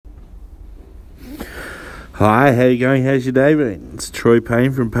Hi, how you going? How's your day been? It's Troy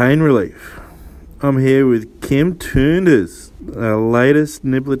Payne from Pain Relief. I'm here with Kim Toonders, our latest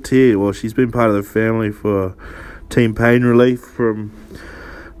nibbler-tear. Well, she's been part of the family for Team Pain Relief from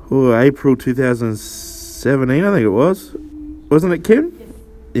April 2017, I think it was. Wasn't it, Kim?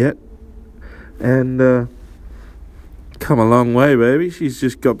 Yes. Yeah. And come a long way, baby. She's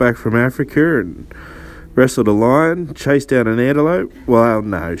just got back from Africa and wrestled a lion, chased down an antelope. Well,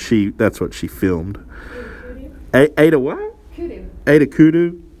 no, that's what she filmed. Ate a what? Kudu. Ate a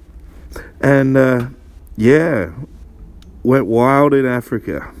kudu. And, went wild in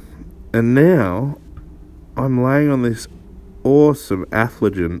Africa. And now I'm laying on this awesome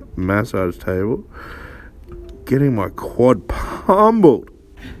Athlegen massage table, getting my quad pummeled.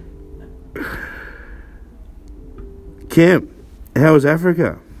 Kim, how was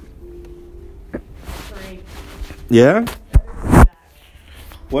Africa? Great. Yeah?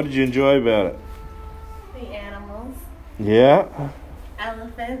 What did you enjoy about it? The animals. Yeah?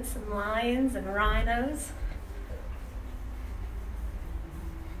 Elephants and lions and rhinos.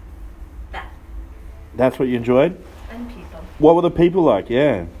 That's what you enjoyed? And people. What were the people like?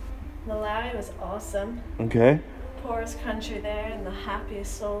 Yeah. Malawi was awesome. Okay. Poorest country there and the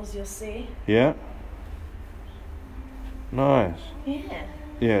happiest souls you'll see. Yeah. Nice. Yeah.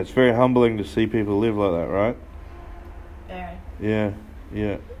 Yeah, it's very humbling to see people live like that, right? Very. Yeah,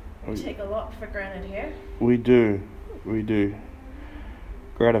 yeah. We take a lot for granted here. We do.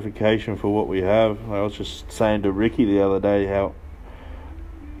 Gratification for what we have. I was just saying to Ricky the other day how,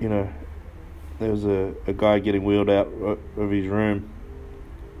 there was a guy getting wheeled out of his room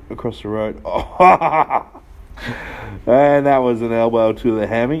across the road. And that was an elbow to the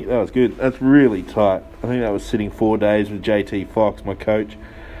hammy. That was good. That's really tight. I think that was sitting 4 days with JT Fox, my coach.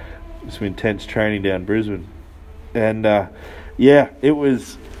 Some intense training down Brisbane. And,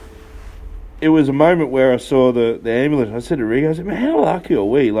 it was a moment where I saw the ambulance. I said to Rick, man, how lucky are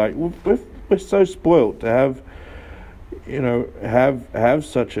we? Like, we're so spoilt to have, have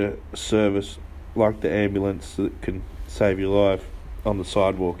such a service like the ambulance that can save your life on the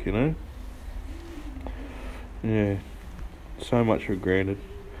sidewalk, Yeah, so much for granted.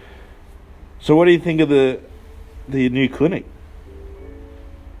 So what do you think of the new clinic?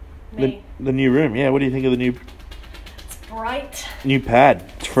 Me. The new room, yeah. What do you think of the It's bright. new pad?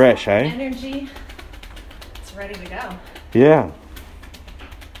 It's fresh, eh? Energy. It's ready to go. Yeah.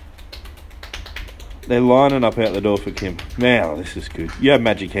 They're lining up out the door for Kim. Now, this is good. You have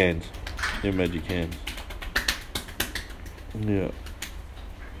magic hands. Yeah.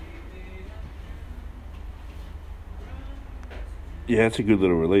 Yeah, it's a good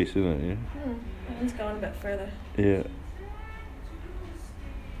little release, isn't it? It's going a bit further. Yeah.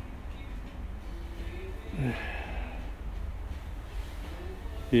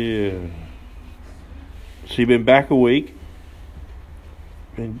 Yeah. So you've been back a week.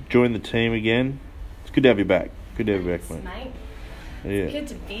 Joined the team again. It's good to have you back. Good to have you back, mate. Night. Yeah. Good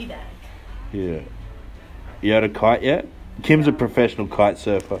to be back. Yeah. You had a kite yet? Kim's a professional kite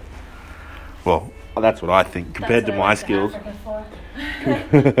surfer. Well, that's what I think compared to my skills.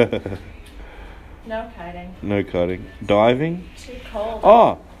 No kiting. No kiting. Diving? Too cold.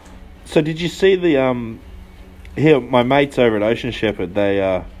 Oh, so did you see the here my mates over at Ocean Shepherd? They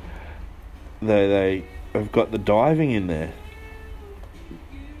have got the diving in there.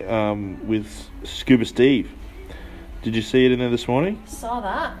 With Scuba Steve. Did you see it in there this morning? Saw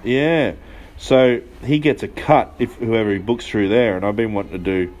that. Yeah. So he gets a cut if whoever he books through there, and I've been wanting to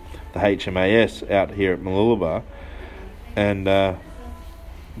do the HMAS out here at Mooloolaba, and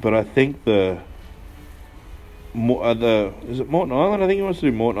but I think is it Moreton Island? I think he wants to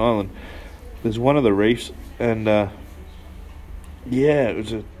do Moreton Island. There's one of the reefs, and it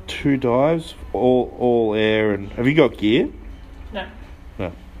was 2 dives, all air. And have you got gear? No.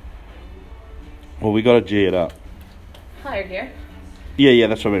 No. Well, we got to G it up. Higher gear. Yeah,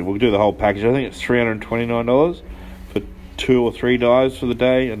 that's what I mean. We'll do the whole package. I think it's $329 for 2 or 3 dives for the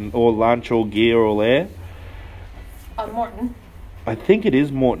day, and all lunch, all gear, all air. On Morton. I think it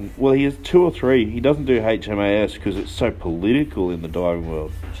is Morton. Well, he has 2 or 3. He doesn't do HMAS because it's so political in the diving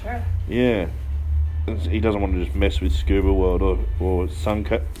world. Sure. Yeah. He doesn't want to just mess with Scuba World or Sun,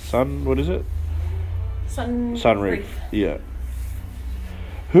 what is it? Sunreef. Yeah.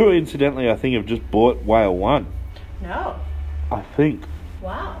 Who, incidentally, I think have just bought Whale 1. No. I think.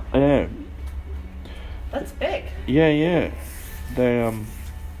 Wow. Yeah. That's big. Yeah. They,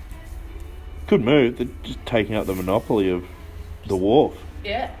 good move. They're just taking up the monopoly of the wharf.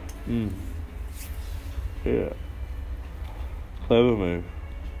 Yeah. Yeah. Clever move.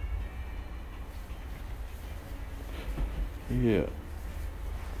 Yeah.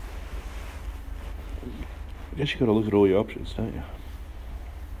 I guess you got to look at all your options, don't you?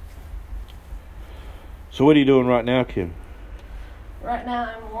 So what are you doing right now, Kim? Right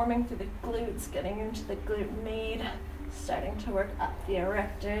now I'm warming through the glutes, getting into the glute med, starting to work up the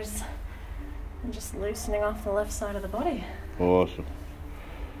erectors, and just loosening off the left side of the body. Awesome.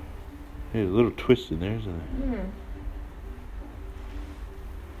 Yeah, there's a little twist in there, isn't there?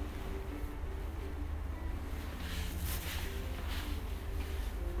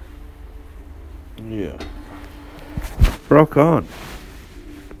 Yeah. Rock on.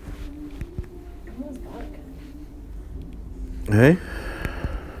 Who's back? Hey?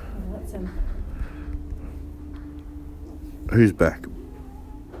 Oh, that's him. Who's back?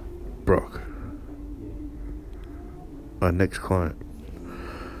 Brock. Our next client.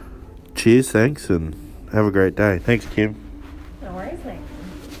 Cheers, thanks, and have a great day. Thanks, Kim. No worries, mate.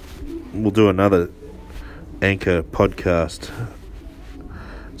 We'll do another Anchor podcast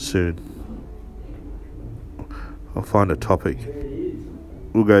soon. I'll find a topic.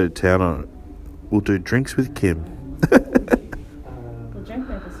 We'll go to town on it. We'll do drinks with Kim. The drink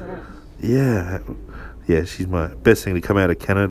make us around. Yeah. Yeah, she's my best thing to come out of Canada.